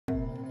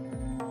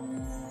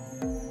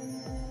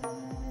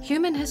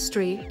Human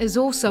history is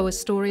also a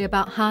story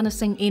about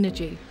harnessing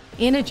energy.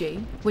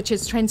 Energy which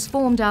has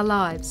transformed our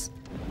lives,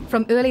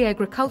 from early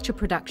agriculture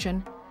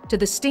production to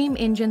the steam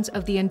engines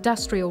of the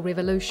Industrial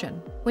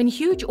Revolution. When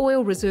huge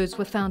oil reserves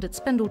were found at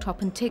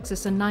Spindletop in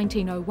Texas in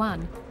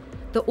 1901,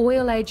 the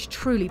oil age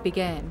truly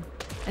began.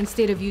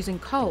 Instead of using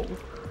coal,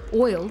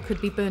 oil could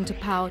be burned to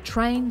power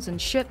trains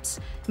and ships,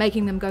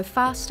 making them go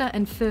faster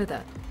and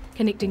further,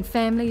 connecting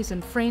families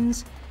and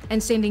friends,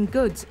 and sending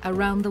goods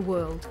around the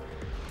world.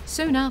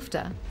 Soon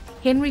after,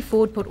 Henry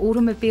Ford put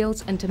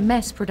automobiles into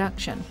mass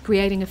production,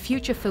 creating a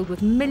future filled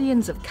with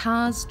millions of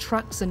cars,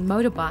 trucks and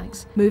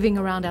motorbikes moving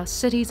around our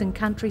cities and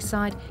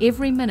countryside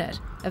every minute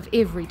of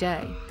every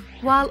day.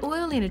 While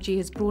oil energy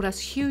has brought us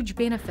huge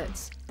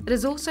benefits, it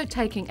is also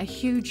taking a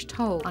huge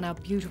toll on our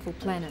beautiful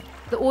planet.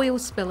 The oil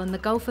spill in the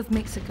Gulf of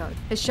Mexico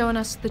has shown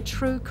us the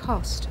true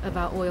cost of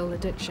our oil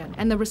addiction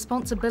and the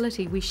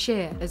responsibility we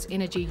share as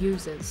energy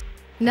users.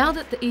 Now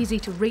that the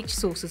easy-to-reach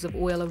sources of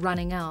oil are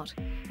running out,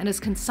 and as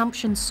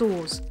consumption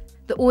soars,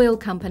 the oil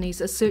companies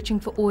are searching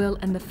for oil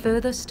in the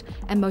furthest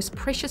and most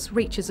precious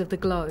reaches of the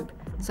globe,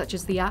 such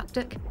as the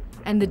Arctic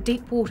and the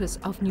deep waters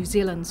of New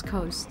Zealand's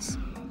coasts.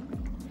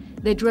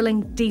 They're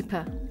drilling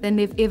deeper than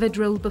they've ever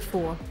drilled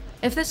before.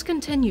 If this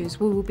continues,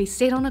 we will be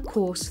set on a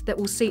course that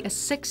will see a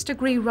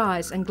 6-degree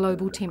rise in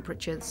global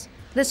temperatures.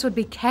 This would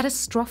be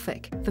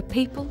catastrophic for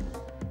people,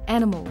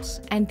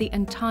 animals, and the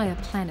entire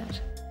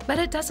planet. But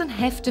it doesn't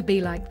have to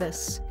be like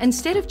this.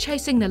 Instead of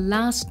chasing the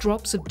last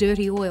drops of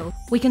dirty oil,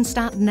 we can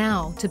start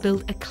now to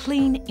build a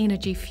clean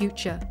energy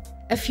future.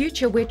 A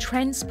future where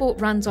transport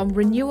runs on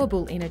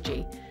renewable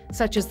energy,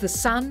 such as the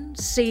sun,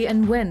 sea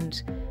and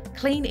wind.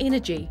 Clean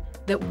energy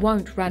that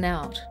won't run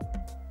out.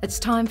 It's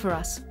time for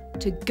us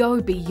to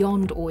go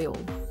beyond oil.